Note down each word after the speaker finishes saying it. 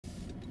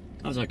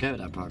I was okay with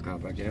that parked car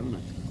back there,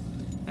 wasn't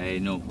I?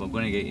 No, we're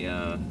going to get you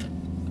a...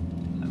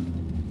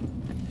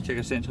 check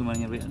your central man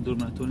on your right hand door,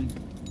 minute, Tony.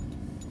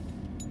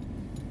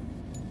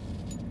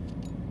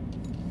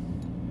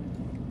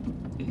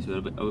 Yeah,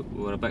 so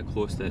we're a bit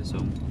close to it, so...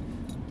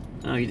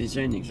 Oh, you didn't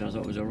say anything, so I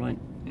thought it was alright.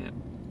 Yeah.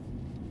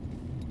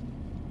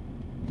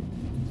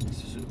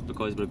 So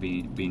because we're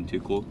being too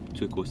close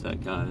to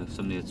that car, if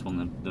somebody had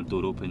swung their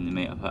door open, they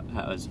might have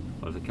hit us,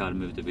 or if the car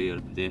moved away or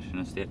a pedestrian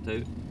had stepped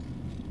out.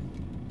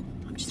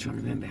 I'm just trying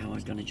to remember how I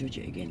was going to judge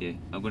it again. Yeah,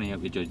 I'm going to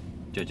help you judge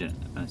it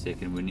in a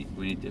second. We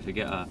need if we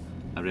get a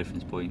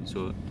reference point.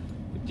 So, do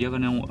you have a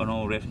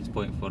normal reference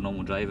point for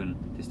normal driving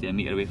to stay a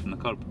metre away from the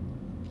curb?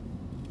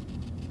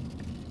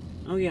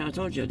 Oh yeah, I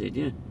told you I did,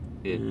 yeah.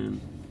 Yeah.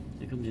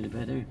 It comes in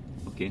about there.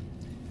 Okay.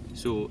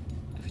 So,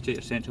 if you check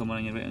your central man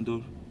on your right hand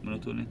door,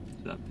 Tony,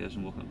 so that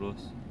person walking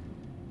across.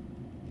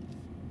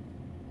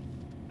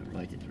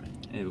 Right, it's right.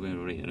 Yeah, we're going to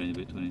go right around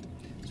about, Tony.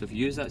 So if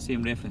you use that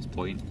same reference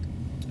point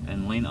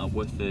and line it up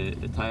with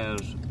the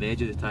tyres, the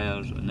edge of the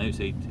tyres on the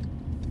outside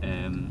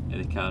of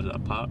the cars that are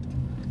parked,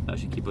 that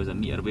should keep us a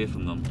metre away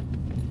from them,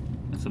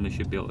 and somebody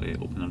should be able to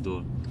open their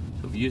door.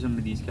 So if we use them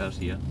with these cars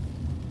here,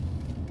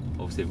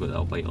 obviously we've got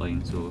that white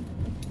line, so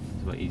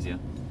it's a bit easier.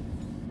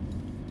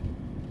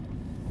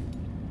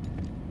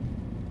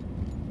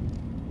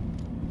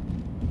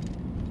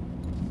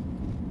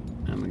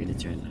 And we're going to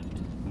turn left.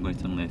 I'm going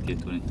to turn left here,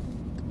 Tony.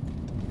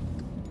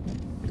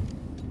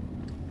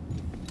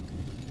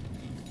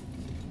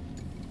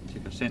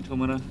 Check our central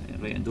mirror,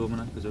 right hand door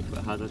mirror, because we've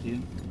got a hazard here.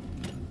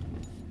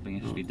 Bring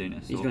your speed down to a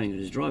stop. He's going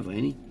into his driveway,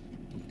 ain't he?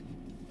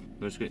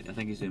 We're just going, I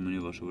think he's doing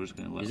manoeuvre, so we're just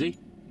going to let Is him.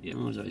 he? Yeah.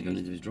 Oh, I thought he was going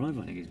into his I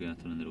driveway. think he's going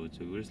to turn in the road,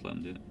 so we'll just let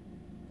him do it.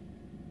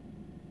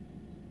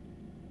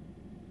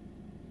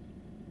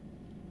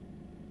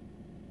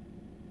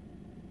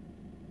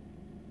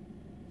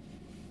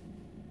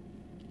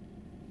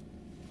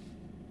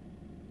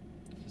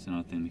 That's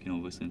another thing we can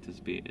obviously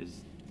anticipate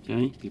is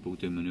people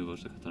doing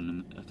manoeuvres like a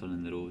turn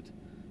in the road,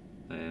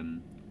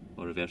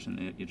 or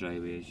reversing your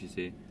driveway, as you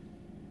say.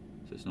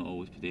 So it's not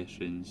always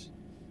pedestrians.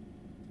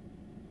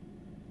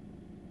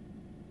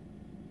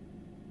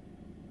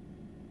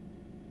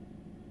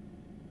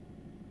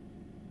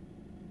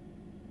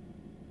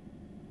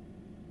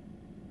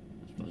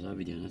 I suppose I'll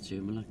be doing that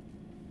soon, will I?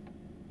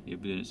 You'll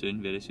be doing it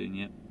soon, very soon,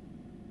 yeah.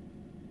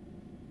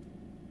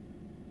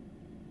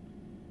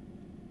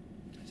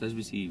 So as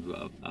we see, we've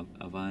got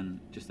a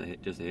van just ahead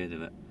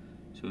of it.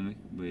 So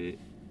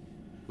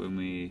when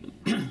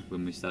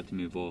we start to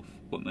move off,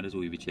 what mirrors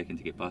will you be checking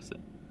to get past it?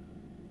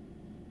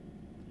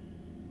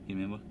 You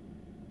remember?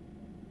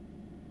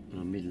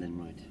 Oh, middle and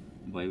right.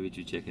 Why would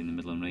you check in the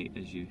middle and right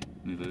as you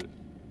move out?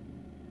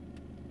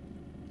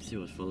 See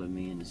what's following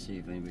me and see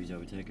if anybody's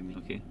overtaking me.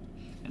 Okay.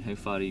 And how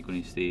far are you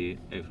going to stay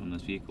out from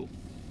this vehicle?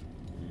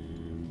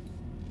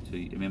 So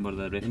you remember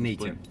the reference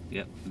meter. point?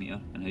 Yep, meter.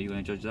 And how are you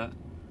going to judge that?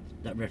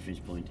 That reference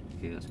point.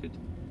 Okay, that's good.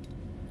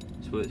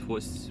 So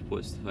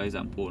why is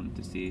that important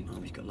to stay?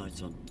 Oh, he's got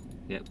lights on.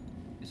 Yep,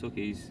 it's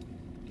okay.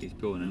 He's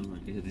pulling in.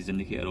 Right. He's had his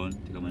indicator on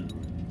to come in.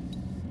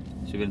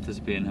 So we're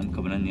anticipating him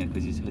coming in there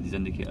because he's had his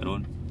indicator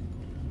on.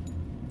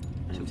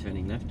 And I'm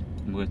turning left.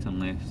 I'm going to turn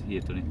left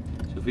here, Tony.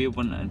 So if we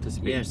want to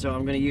anticipate... Yeah, so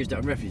I'm going to use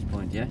that reference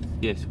point, yeah?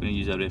 Yes, we're going to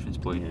use that reference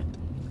point. Yeah.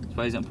 So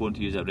why is it important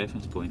to use that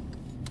reference point?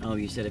 Oh,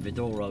 you said if a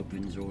door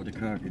opens or the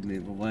car could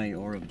move away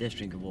or a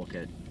pedestrian could walk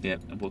out.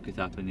 Yep, and what could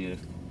happen there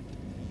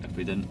if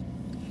we didn't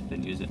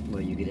use it?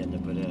 Well, you could end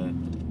up with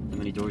how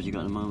many doors you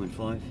got in the moment?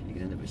 5? You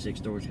could end up with 6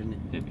 doors, couldn't you?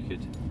 Yeah, we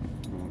could.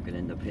 Or it could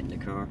end up hitting the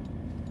car.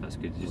 That's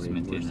good, just Or to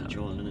even maintain worse, the that.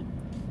 child, isn't it?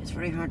 It's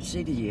very hard to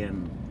see the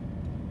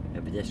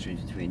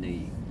pedestrians between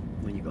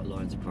when you've got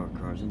lines of parked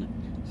cars, isn't it?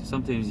 So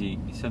sometimes you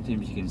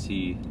can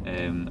see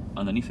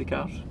underneath the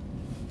cars.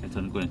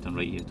 Going to turn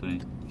right here,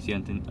 Tony. You see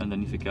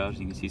underneath the cars,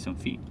 you can see some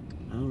feet.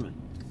 All right.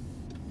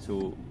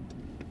 So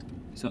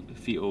some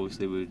feet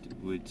obviously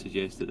would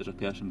suggest that there's a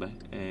person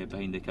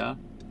behind the car.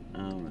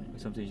 All right.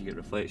 But sometimes you get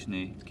reflection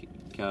of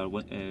car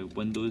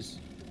windows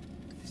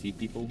to see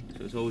people.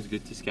 So it's always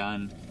good to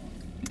scan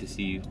and to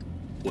see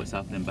what's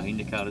happening behind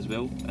the car as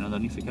well and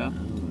underneath the car. All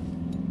right.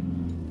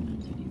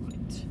 Anthony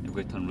White. We're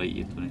going to turn right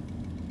here, Tony.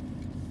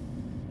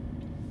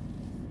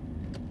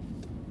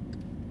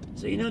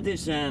 So you know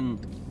this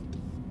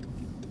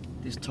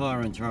tire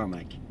and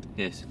tarmac.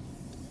 Yes.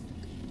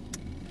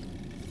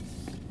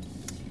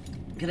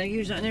 Can I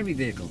use that in every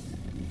vehicle?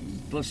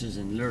 Buses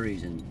and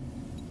lorries and...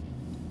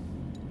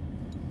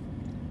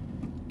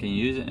 Can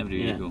you use it in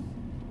every Yeah. vehicle?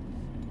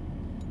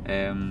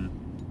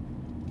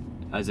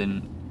 As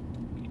in...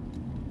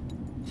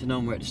 to know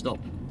where to stop?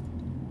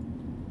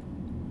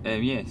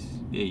 yes.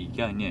 Yeah, you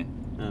can, yeah.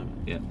 All right.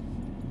 Yeah.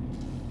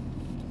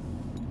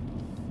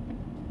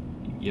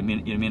 You're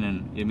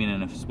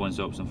meaning if one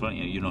stops in front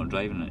of you, you're not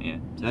driving it, yeah?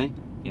 Sorry?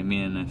 You're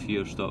meaning if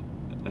you're stopping...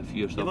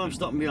 If I'm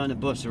stopping behind a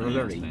bus or a Yeah,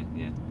 lorry, that's fine,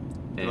 yeah.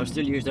 do I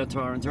still use that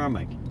tire and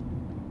tarmac?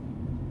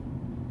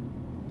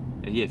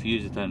 Yeah, if you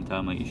use the turn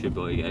tarmac, you should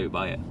be able to get out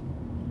by it.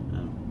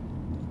 Oh.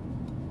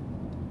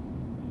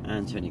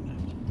 And turning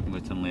left. I'm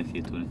going to turn left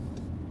here, Tony.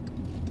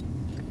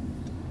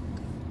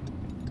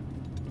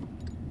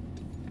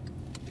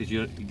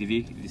 because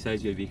the size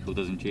of your vehicle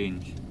doesn't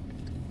change,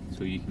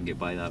 so you can get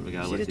by that See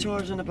regardless. the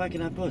tyres on the back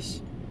of that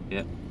bus?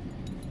 Yeah.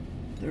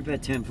 They're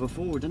about 10 foot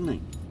forward, aren't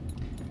they?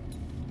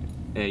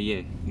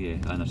 Yeah,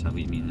 I understand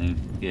what you mean now.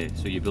 Yeah,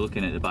 so you'll be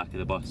looking at the back of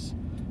the bus,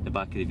 the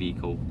back of the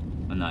vehicle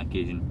on that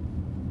occasion,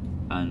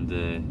 and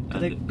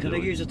Could I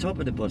use the top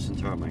of the bus and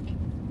tarmac?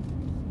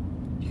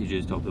 You could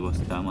use the top of the bus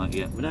to tarmac,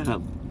 yeah. Would that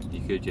help?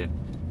 You could, yeah.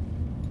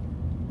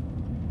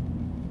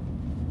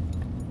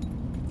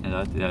 And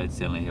that would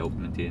certainly help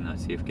maintain that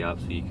safe gap,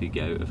 so you could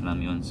get out of an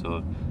ambulance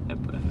or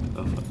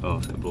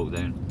if it broke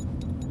down.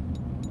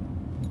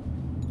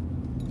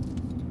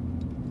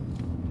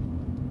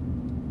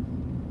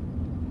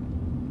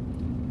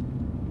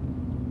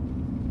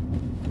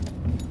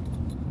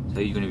 So how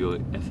are you going to be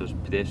able, if there's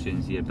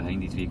pedestrians here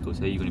behind these vehicles,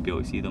 how are you going to be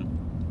able to see them?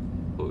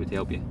 What would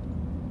help you?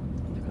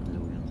 Look under the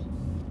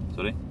wheels.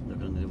 Sorry?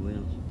 Look under the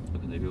wheels.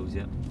 Look under the wheels,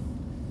 yeah.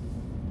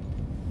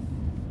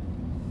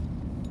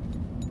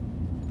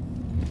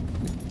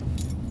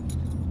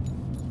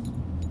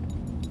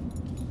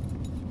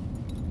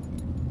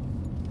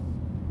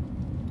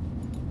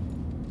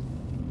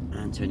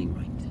 And turning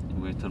right.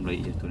 I'm going to turn right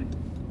here, Tony.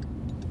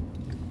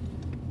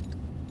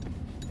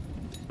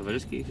 So if I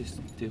just get you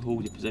to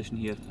hold your position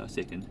here a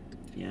second.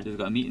 Yeah. So we've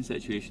got a meeting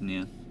situation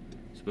there.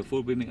 So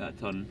before we make that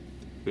turn,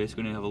 we're just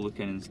going to have a look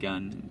in and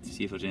scan to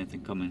see if there's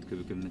anything coming, because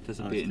we can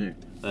anticipate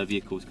other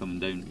vehicles coming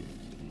down. If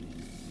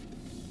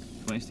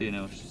you want to stay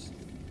now,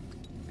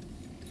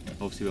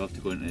 obviously we'll have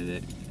to go into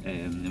the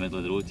middle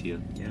of the road here.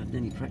 Yeah, I haven't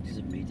done any practice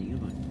at meeting,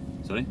 have I?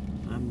 Sorry?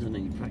 I haven't done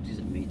any practice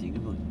at meeting,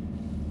 have I?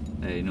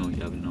 No,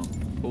 you haven't, no.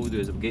 What we'll do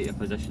is we'll get you a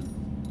position.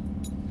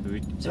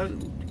 So,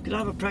 could I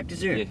have a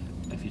practice here? Yeah,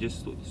 if you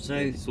just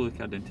slow the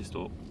car down to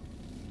stop.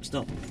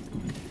 Stop.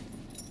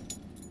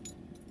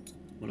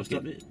 Well, Okay.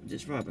 stop it.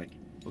 Just right back.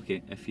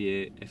 Okay, if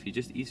you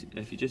just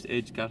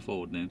edge car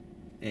forward now.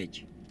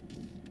 Edge.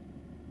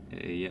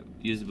 Yeah,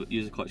 use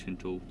the clutch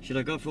control. Should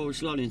I go forward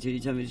slowly until you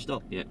tell me to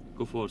stop? Yeah,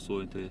 go forward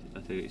slowly until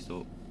I tell you to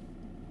stop.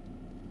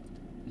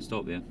 And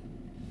stop there.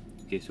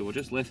 Okay, so we're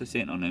just left the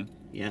centre now.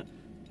 Yeah.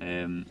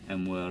 And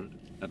we're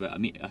about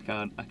a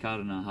car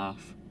and a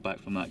half back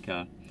from that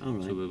car. All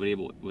right. So we're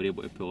able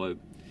to pull out.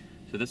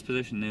 So this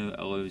position now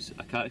allows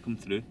a car to come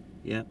through.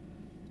 Yeah.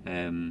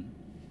 And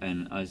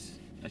us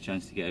a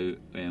chance to get out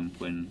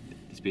when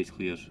the space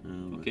clears.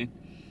 Right. Okay.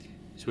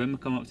 So when we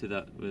come up to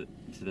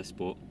this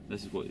spot,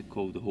 this is what they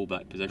call the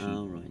holdback position.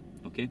 All right.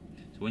 Okay.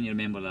 So when you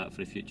remember that for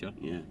the future,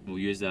 Yeah. we'll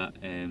use that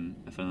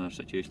if another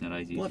situation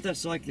arises. What if that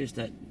cyclist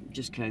that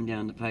just came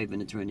down the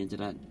pavement and turned into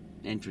that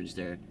entrance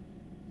there?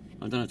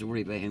 I don't have to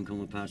worry about him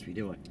coming past me,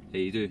 do I? Yeah,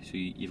 you do. So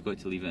you've got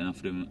to leave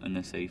enough room on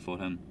this side for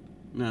him.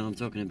 No, I'm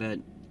talking about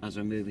as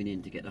I'm moving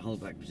in to get the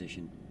holdback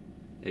position.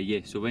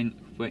 Yeah. So when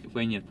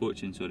you're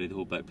approaching, the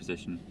holdback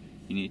position,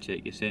 you need to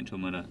check your central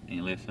mirror and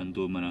your left-hand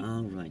door mirror.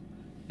 All right.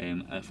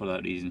 For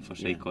that reason, for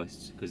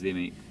cyclists, because they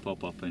might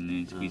pop up and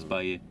then squeeze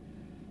by you.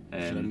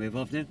 Should I move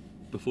off now?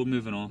 Before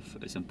moving off,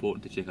 it's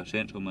important to check our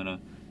central mirror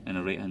and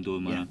our right-hand door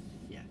mirror.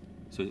 Yeah.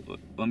 So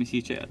let me see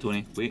you check it,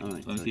 Tony. Wait, All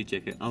right, let me see you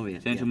check it. Oh yeah.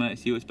 Central mirror,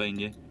 see what's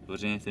behind you. If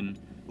there's anything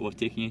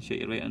overtaking you, check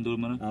your right-hand door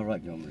mirror. All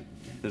right, John.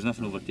 Yeah. There's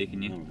nothing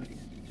overtaking you, All right.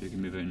 so we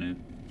can move out now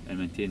and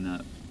maintain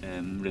that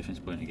reference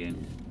point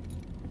again.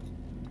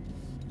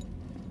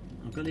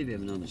 I've got a bit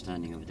of an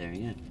understanding over there,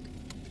 yeah.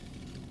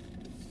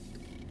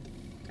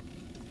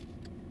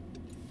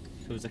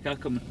 So there's a car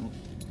coming. Oh,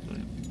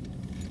 sorry.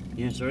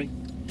 Yeah, sorry.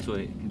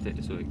 Sorry,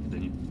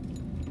 continue.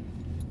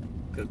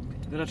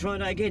 Could I try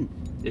that again?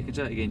 You can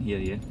try it again here,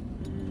 yeah.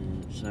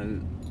 So,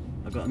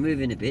 I've got to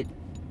move in a bit.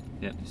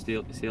 Yeah, stay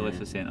left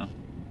of centre.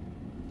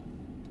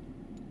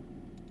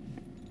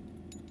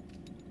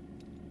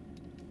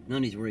 No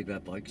need to worry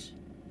about bikes.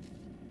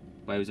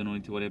 Why was there no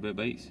need to worry about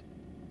bikes?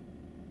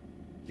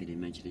 They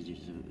didn't mention it,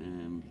 just, I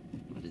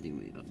didn't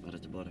think I'd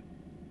have to bother.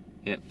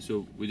 Yeah,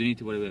 so we do need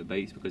to worry about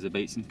bikes because the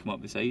bikes can come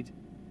up the side.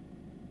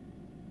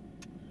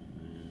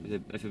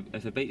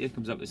 If a bike there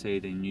comes up the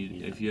side and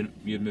if you're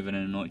moving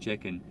in and not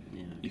checking,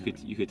 Yeah, you could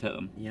hit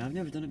them. Yeah, I've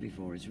never done it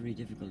before. It's really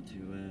difficult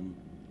to.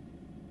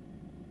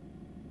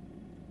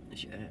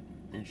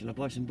 Shall I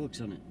buy some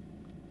books on it?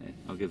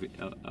 I'll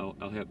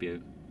help you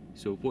out.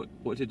 So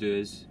what to do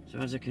is So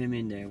as I came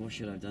in there, what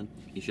should I have done?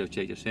 you should have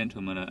checked your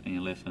central mirror and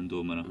your left hand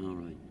door mirror, All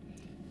right.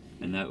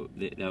 and that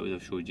would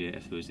have showed you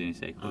if there was any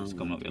cyclists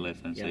coming up your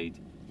left hand side.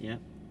 Yeah.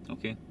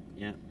 Okay.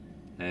 Yeah.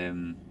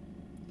 Can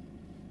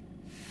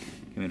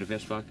we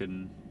reverse back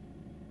and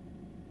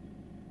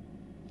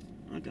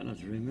I've got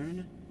lots of room here,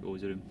 haven't go over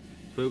the room?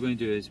 So what we're going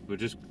to do is we're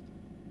just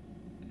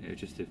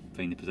to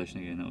find the position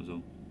again. That was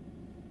all.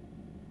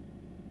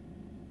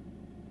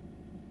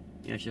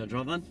 I? Yeah. Should I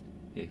drive on?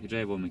 Yeah, if you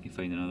drive on, we can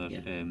find another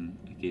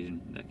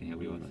occasion that I can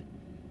help you with. Right.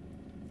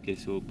 Okay,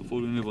 so before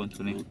we move on,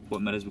 Tony,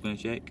 what mirrors we're going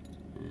to check?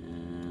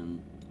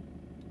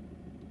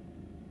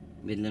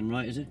 Middle and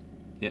right, is it?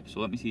 Yep,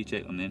 so let me see you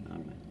check them then. All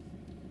right.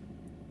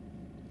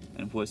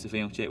 And what's the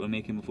final check we're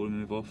making before we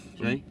move off?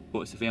 Sorry?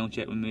 What's the final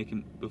check we're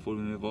making before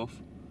we move off?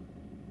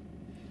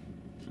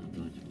 Oh,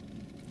 God.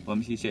 Let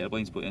me see you check your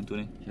blind spot then,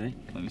 Tony. Sorry?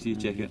 Let me see you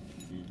check it.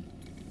 Yeah.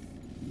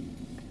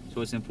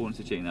 So it's important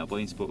to check that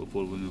blind spot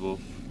before we move off.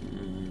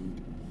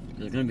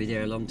 They're going to be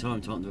there a long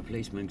time talking to a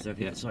policeman because they've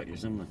hit Yeah. the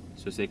cyclist somewhere.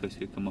 So cyclists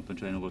could come up and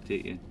try and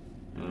overtake you,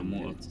 or a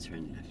motor, To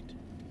turn left.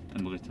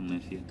 and we're going to turn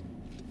left here.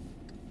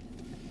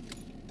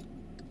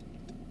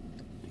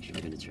 Actually,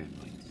 I'm going to turn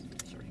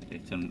right. Sorry. Okay,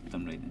 turn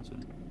right then, sorry.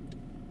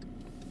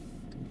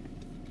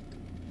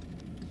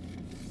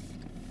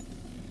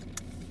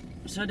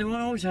 So do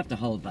I always have to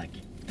hold back?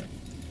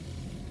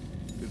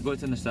 We've got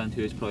to understand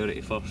who is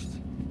priority first.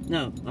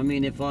 No, I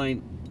mean if I...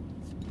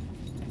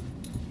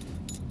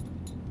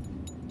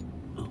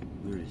 Oh,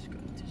 where is it?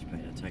 Got to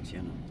anticipate that taxi,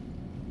 haven't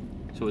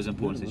I? So it's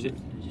important to They check.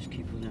 just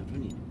keep pulling out in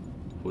front of you.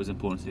 What is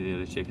important to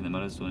do is checking the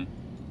mirrors, Tony.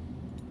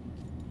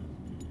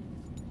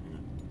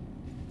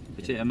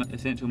 But check the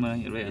central mirror,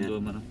 your right hand Yeah.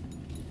 door mirror.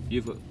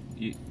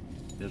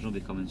 There's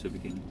nobody coming, so we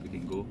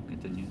can go,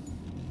 continue.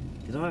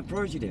 Did I have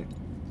priority there?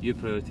 Your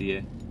priority,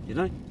 yeah. Did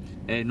I?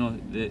 No,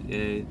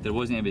 there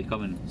wasn't anybody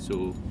coming,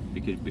 so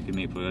we could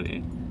make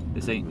priority.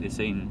 The sign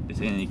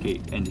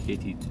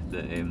indicated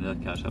that the other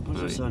cars have What does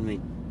priority. the sign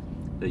mean?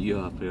 That you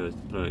have priority.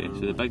 Oh,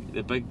 So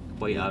the big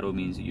white Yeah. arrow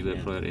means that you have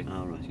Yeah. priority.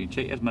 Oh, right. So you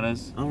check your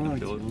mirrors. Oh, and right.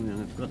 fill Oh, it.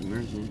 yeah, I forgot the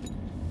mirrors now.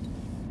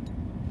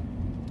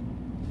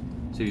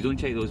 So if you don't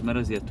check those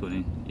mirrors there,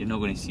 Tony, you're not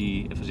going to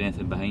see if there's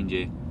anything behind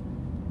you.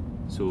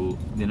 So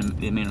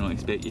they may not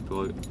expect you to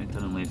go out and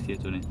turn left here,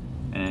 Tony.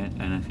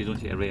 And if you don't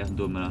check your right hand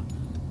door mirror,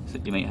 so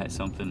you might hit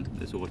something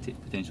that's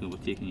potentially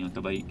overtaking you like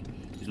a bike.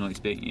 It's not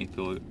expecting you to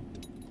go out.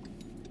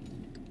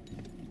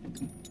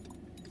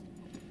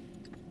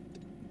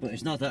 But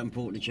it's not that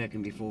important to check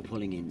them before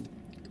pulling in.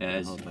 It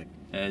is. Hold back.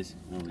 It is.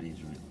 No, it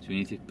is, right. So we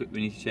need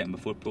to check them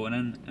before pulling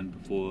in and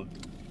before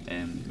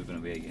moving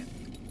away again.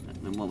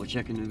 And what we're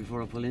checking them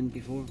before I pull in,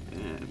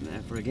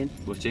 for again?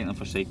 We're checking them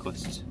for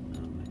cyclists. Oh,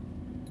 right.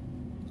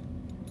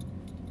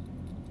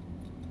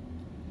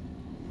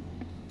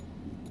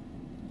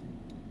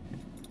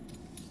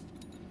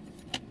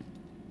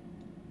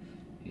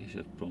 Yeah, should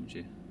have prompted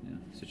you. Yeah.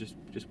 So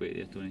just wait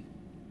there, Tony.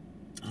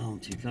 Oh, I'm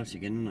too close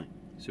again, aren't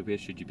So where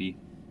should you be?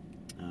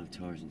 I? Oh,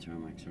 tyres and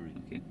tarmac, sorry.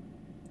 Okay.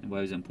 And why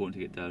is it important to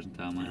get tires and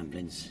tarmac?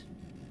 Ambulance,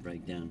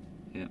 breakdown,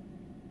 Yeah.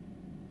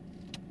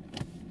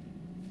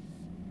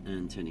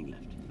 and turning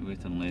left. We're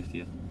turn left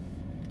here.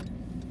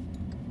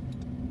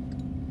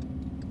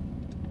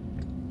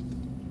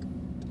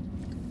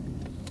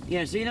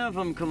 Yeah, so you know if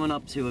I'm coming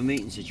up to a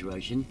meeting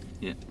situation,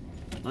 Yeah.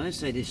 let's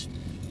say this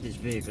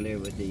vehicle here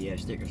with the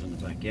stickers on the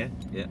back, yeah?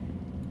 Yeah.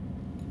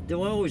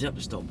 Do I always have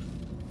to stop?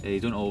 You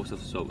don't always have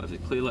to stop. If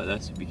it's clear like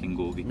this, we can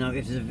go. No,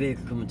 if there's a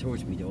vehicle coming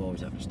towards me, do I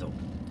always have to stop?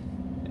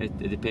 It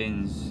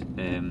depends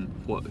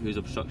whose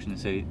obstruction the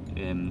side,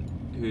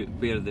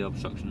 where the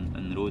obstruction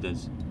in the road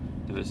is.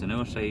 If it's on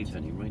our side,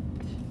 Turning right.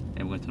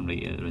 we're going to turn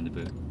right around the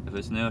boot. If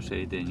it's on our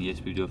side, then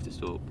yes, we do have to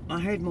stop. I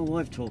heard my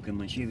wife talking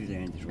when she was there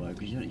in the drive,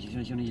 because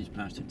she only just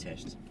passed her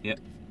test. Yep.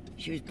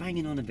 She was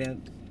banging on about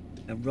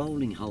a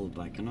rolling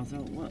holdback, and I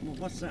thought,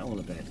 what's that all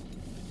about?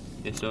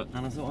 Yeah, so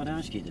And I thought I'd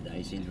ask you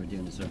today, since we're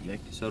doing the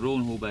subject. So a roll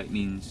and hold back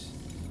means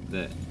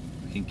that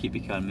we can keep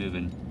the car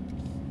moving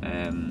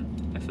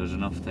if there's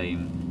enough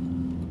time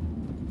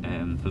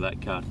for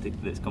that car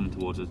that's coming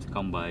towards us to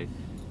come by.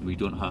 We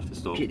don't have to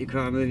stop. Keep the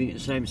car moving at the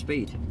same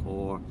speed,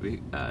 or...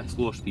 At a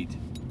slower speed.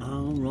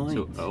 Oh, right.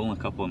 So at only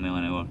a couple of mile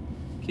an hour,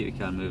 keep the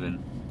car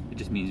moving. It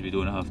just means we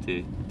don't have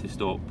to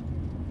stop.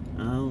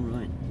 Oh,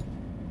 right.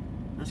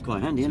 That's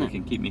quite handy, So isn't we it?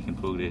 can keep making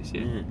progress,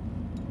 yeah.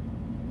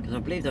 Because I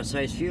believe that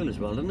saves fuel as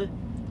well, doesn't it?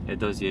 It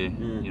does, yeah.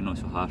 Yeah. You're not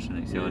so harsh on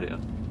the accelerator.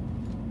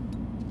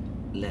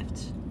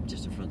 Left,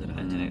 just in front of the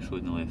And the hotel. next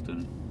road on the left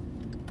on.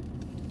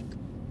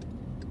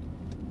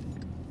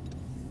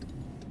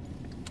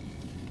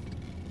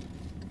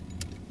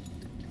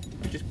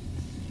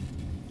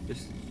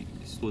 Just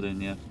slow down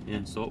there Yeah.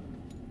 and stop.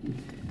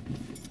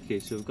 Okay,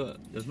 so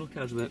there's no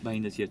cars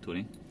behind us here,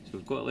 Tony. So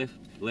we've got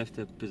left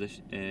of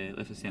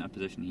centre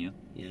position here,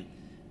 Yeah.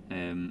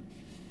 and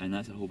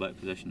that's a hold back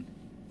position.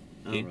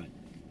 Oh, Okay. right.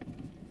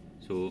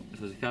 So if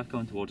there's a car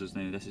coming towards us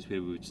now, this is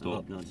where we would I stop.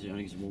 hope not. I think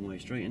it's a one-way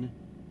street, isn't it?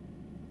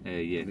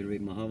 Yeah, I've been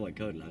reading my highway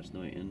code last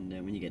night, and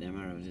when you get them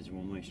arrows, it's a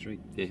one-way street.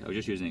 yeah. I was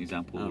just using an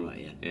example. Oh, right,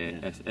 yeah,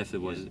 yeah. If there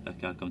was a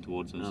car coming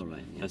towards us, Oh,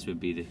 right, yeah. this would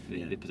be the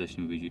Yeah.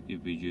 position we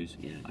would use.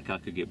 Yeah. A car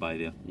could get by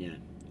there. Yeah.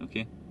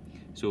 Okay.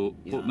 So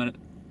Yeah. what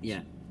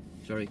Yeah.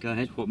 Sorry, go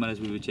ahead. What mirrors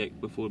we would check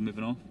before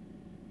moving off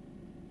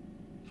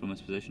from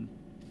this position?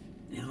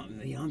 Yeah,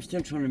 I'm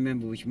still trying to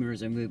remember which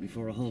mirrors I moved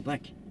before I hold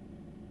back.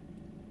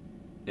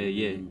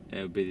 Yeah,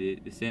 it would be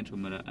the central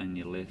mirror and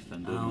your left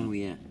hand door Oh, mirror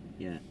yeah.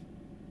 Yeah.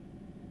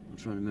 I'm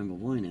trying to remember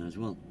why now as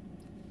well.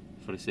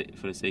 for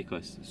a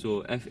cyclist.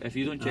 So if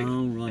you don't check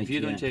Oh, right, if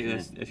you don't yeah, check yeah,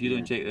 this if you don't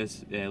yeah. check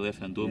this left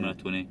hand door Yeah. mirror,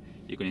 Tony,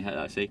 you're going to hit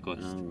that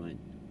cyclist. Oh, right.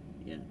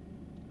 Yeah.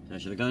 So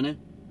should I go now?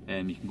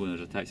 You can go and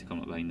there's a taxi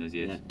coming up behind us.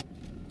 Yes. Yeah.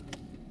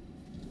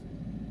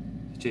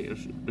 Check your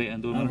right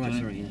hand door Oh, mirror, right, Tony.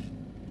 sorry, yeah.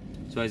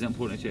 So is it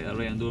important to check that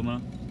right hand door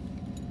mirror?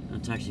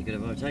 That taxi could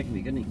have overtaken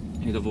me, couldn't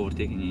he? He'd have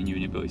overtaken you and you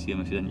wouldn't be able to see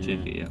him if you didn't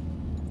check Yeah. it yet.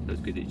 So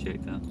it's good that you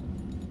checked that.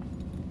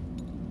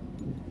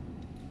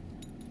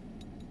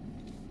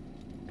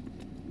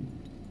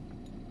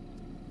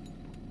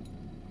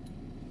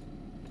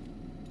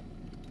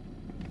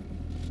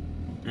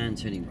 And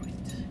turning right.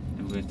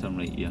 And we're going to turn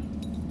right here.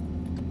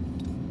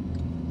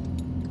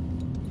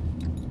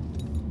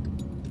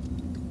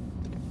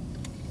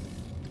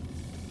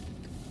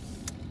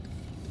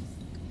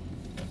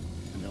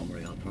 And don't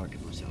worry, I'll park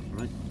it myself,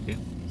 right? Okay.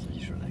 So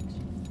just relax.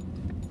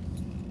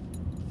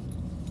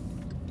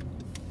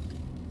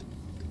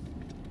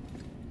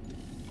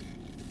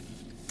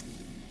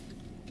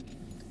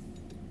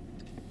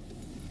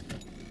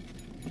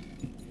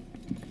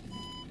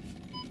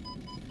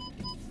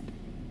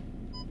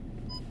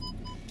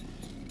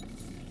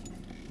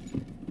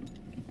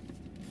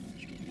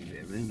 Just give me a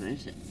bit of room,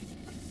 is it?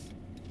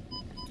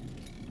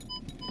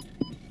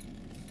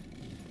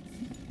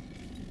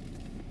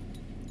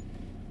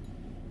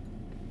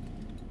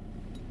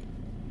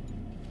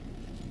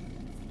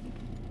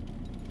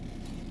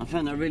 I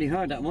found that really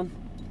hard, that one.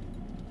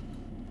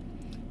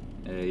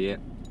 Yeah.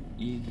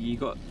 You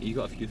got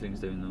a few things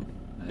down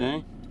though.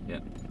 Eh? Yeah.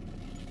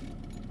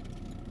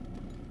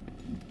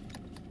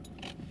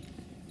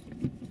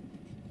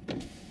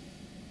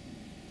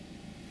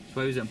 So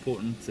why was it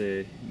important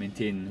to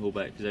maintain the whole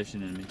back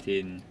position and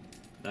maintain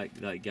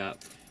that gap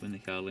in the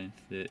car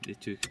length, the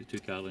two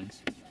car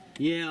lengths?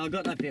 Yeah, I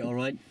got that bit all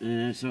right.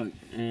 I've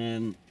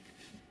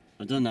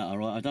done that all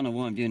right. I don't know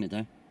why I'm doing it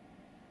though.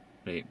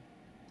 Right.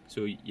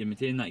 So you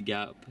maintain that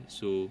gap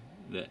so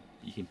that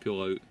you can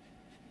pull out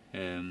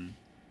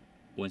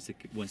once the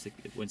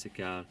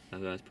car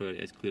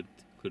has cleared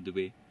the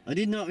way. I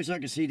did notice I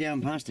could see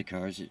down past the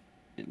cars.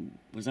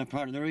 Was that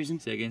part of the reason?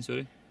 Say again,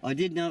 sorry. I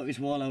did notice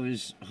while I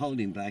was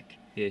holding back,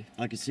 Yeah.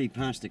 I could see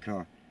past the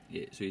car.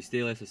 Yeah. So you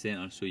stay left of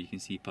centre so you can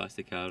see past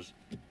the cars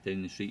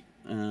down the street.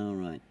 All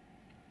right.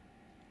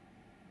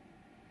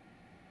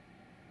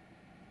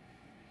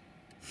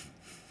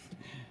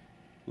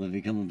 We'll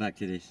be coming back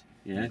to this.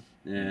 Yeah.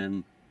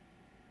 Yeah.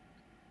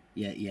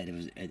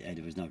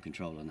 There was no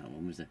control on that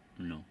one, was there?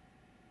 No.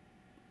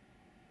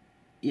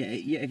 Yeah.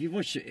 If you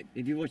watch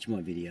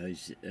my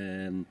videos,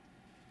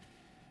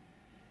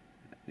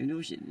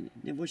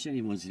 never watched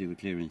anyone to do with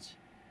clearance.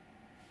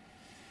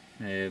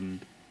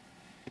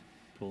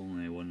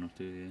 Probably one or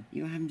two. Yeah.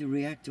 You're having to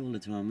react all the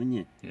time, aren't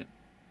you? Yeah.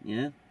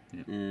 Yeah.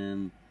 Yeah.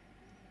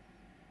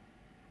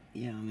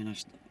 Yeah. I mean,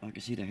 I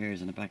can see the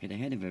hairs on the back of the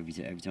head of every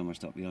time I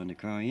stop behind the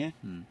car. Yeah.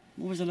 Hmm.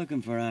 What was I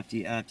looking for after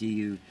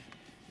you?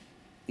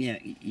 Yeah.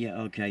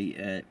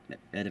 Okay.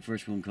 The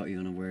first one caught you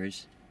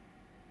unawares.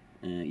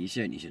 You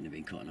certainly shouldn't have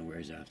been caught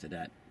unawares after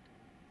that.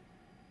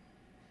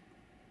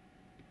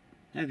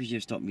 How could you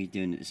have stopped me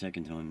doing it the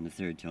second time, and the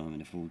third time,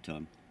 and the fourth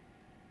time?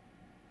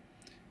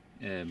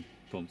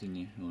 Prompting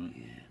you on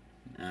it. Yeah.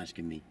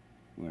 Asking me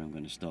where I'm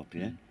going to stop.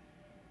 Yeah. Mm.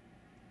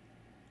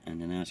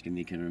 And then asking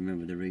me, can I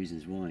remember the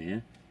reasons why?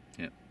 Yeah.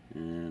 Yeah.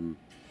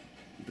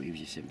 But he was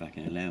just sitting back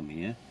and allowing me.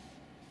 Yeah.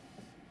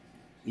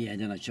 Yeah.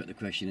 Then I chucked the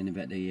question in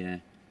about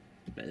the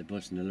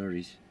bus and the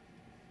lorries.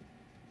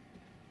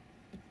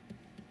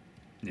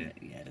 Yeah.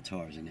 Yeah, the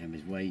tires in them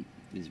is weight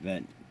is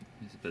about.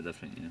 It's a bit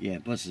different, yeah. Yeah,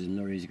 buses and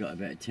lorries got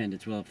about a 10 to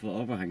 12 foot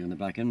overhang on the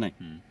back, haven't they?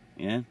 Mm.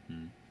 Yeah.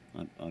 Mm.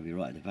 I'd be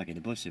right at the back of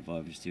the bus if I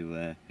was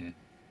to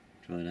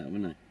try that,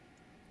 wouldn't I?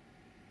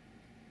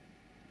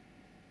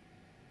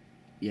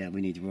 Yeah,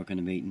 we need to work on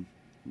the meeting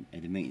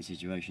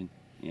situation.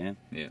 Yeah.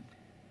 Yeah.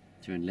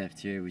 Turn left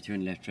here. We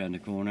turn left round the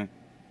corner.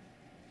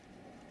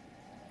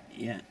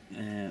 Yeah.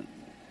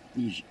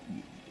 You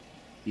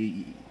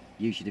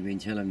should have been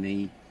telling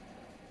me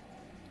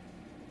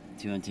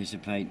to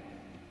anticipate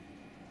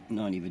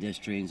 90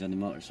 pedestrians and the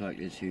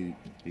motorcyclists who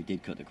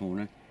did cut the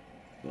corner,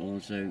 but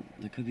also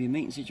there could be a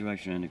meeting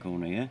situation around the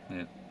corner. Yeah.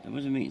 Yeah. There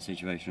was a meeting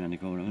situation around the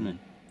corner, wasn't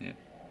there? Yeah.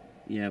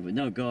 Yeah, but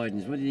no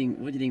guidance. What do you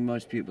think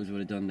most pupils would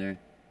have done there?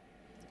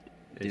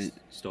 It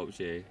stops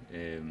you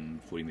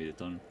before you made a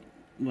turn.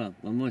 Well,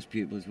 most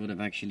pupils would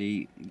have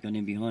actually gone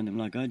in behind them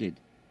like I did.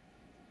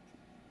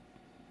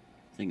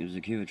 I think it was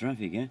a queue of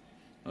traffic, yeah?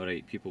 All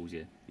right, pupils,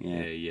 yeah.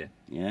 Yeah. Yeah.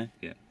 Yeah?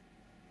 Yeah.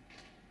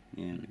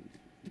 Yeah.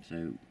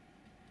 So,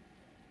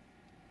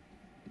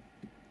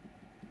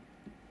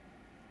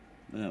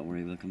 but don't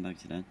worry, we'll come back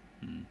to that.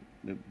 Mm.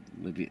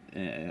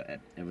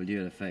 We'll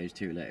do a phase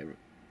 2 later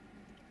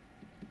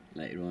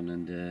on,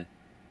 and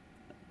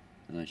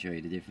I'll show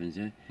you the difference.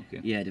 Yeah.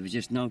 Okay. Yeah, there was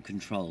just no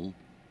control,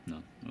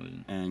 No, it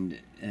wasn't.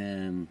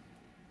 and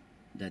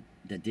that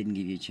didn't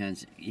give you a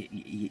chance.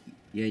 Yeah,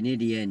 near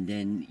the end,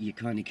 then you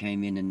kind of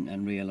came in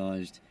and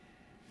realised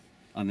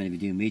I'm going to be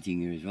doing meeting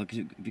here as well,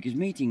 because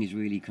meeting is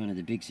really kind of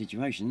the big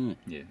situation, isn't it?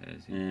 Yeah, it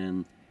is.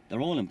 Yeah.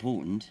 They're all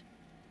important.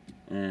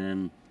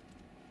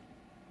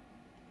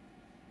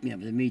 Yeah,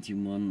 but the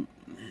meeting one,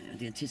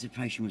 the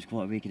anticipation was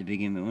quite weak at the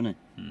beginning, wasn't it?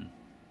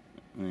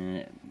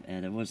 Mm.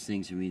 There was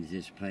things for me to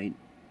anticipate.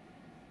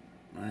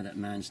 I had that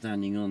man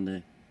standing on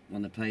the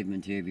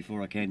pavement here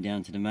before I came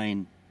down to the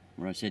main,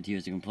 where I said to you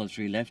it's a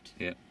compulsory left.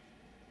 Yeah.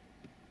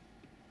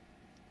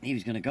 He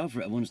was going to go for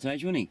it at one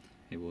stage, wasn't he?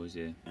 It was,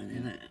 yeah.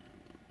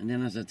 And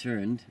then as I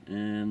turned,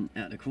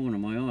 out the corner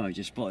of my eye, I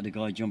just spotted the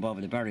guy jump over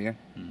the barrier.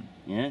 Mm.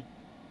 Yeah.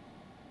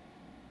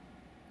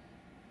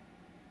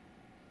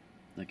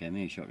 That gave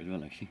me a shock as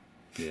well, actually.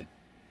 Yeah.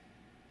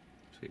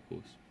 It's quite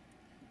close.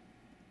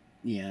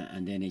 yeah,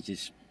 and then it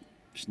just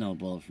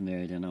snowballed from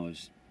there. Then I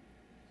was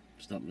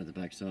stopping at the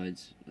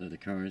backsides of the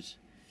cars.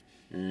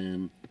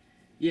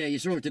 Yeah, you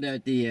sorted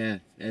out the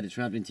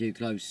travelling too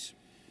close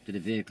to the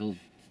vehicle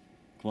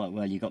quite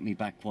well. You got me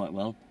back quite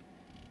well.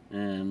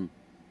 And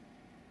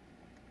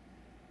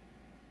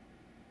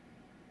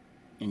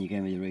you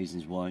gave me the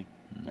reasons why.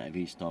 That if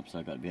he stops,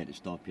 I got to be able to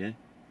stop you.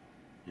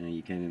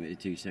 You came in with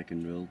the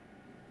 2-second rule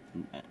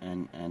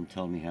and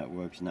told me how it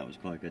works, and that was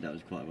quite good. That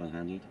was quite well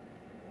handled.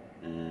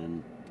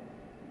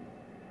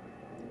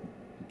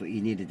 But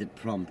you needed the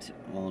prompt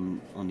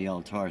on the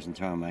old tyres and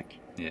tarmac.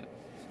 Yeah.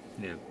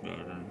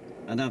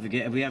 And don't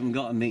forget, if we haven't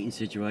got a meeting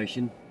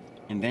situation,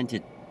 invent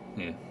it.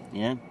 Yeah.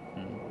 Yeah?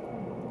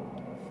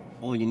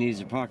 All you need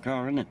is a parked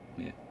car, isn't it?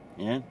 Yeah.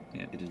 Yeah?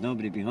 Yeah. If there's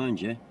nobody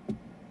behind you.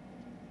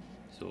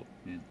 So,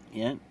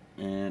 yeah.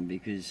 Yeah?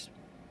 Because,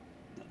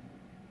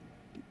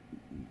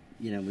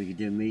 you know, we could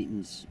do a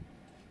meeting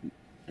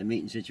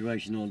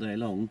situation all day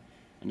long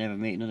and never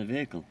meet another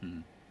vehicle.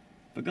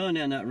 But going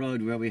down that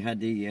road where we had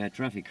the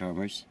traffic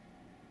cameras,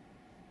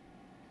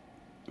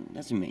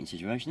 that's a meeting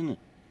situation, isn't it?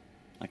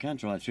 I can't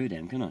drive through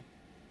them, can I?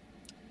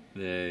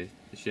 The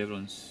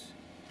chevrons.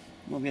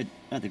 Well, we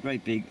had the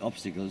great big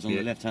obstacles on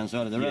the left-hand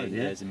side of the road,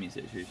 yeah? It's a meet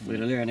situation.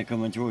 With a learner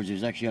coming towards you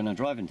who's actually on a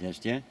driving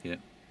test, yeah? Yeah.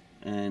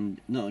 And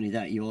not only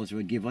that, you also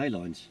would give way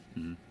lines,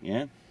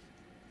 yeah?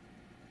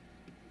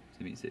 It's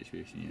a meet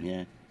situation,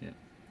 yeah.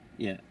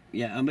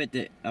 Yeah. I'm with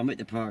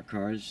the parked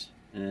cars.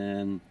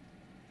 Don't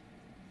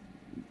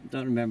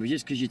remember,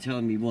 just because you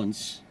tell me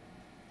once,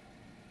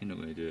 You're not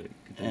going to do it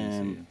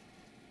continuously.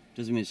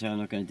 doesn't mean to say I'm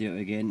not going to do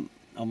it again.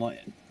 I might,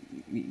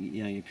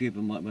 you know, your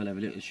pupil might well have a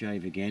little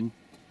shave again.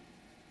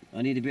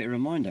 I need a bit of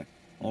reminder,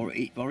 or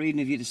even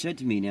if you'd have said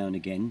to me now and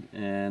again,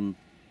 and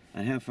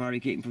how far are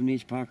you keeping from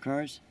these parked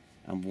cars,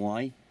 and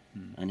why,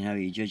 and how are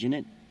you judging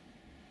it?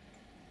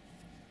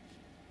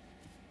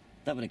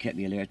 That would have kept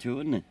me alert to it,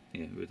 wouldn't it?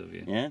 Yeah, it would have,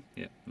 yeah. Yeah?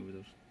 Yeah, it would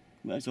have.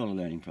 Well, it's all a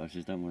learning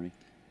process, don't worry.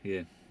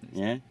 Yeah.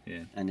 Yeah?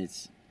 Yeah. And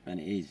it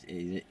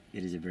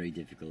is a very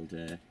difficult,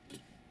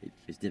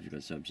 it's a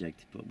difficult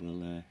subject, but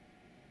we'll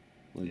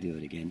do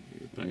it again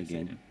and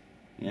again.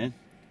 Yeah?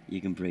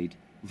 You can breed.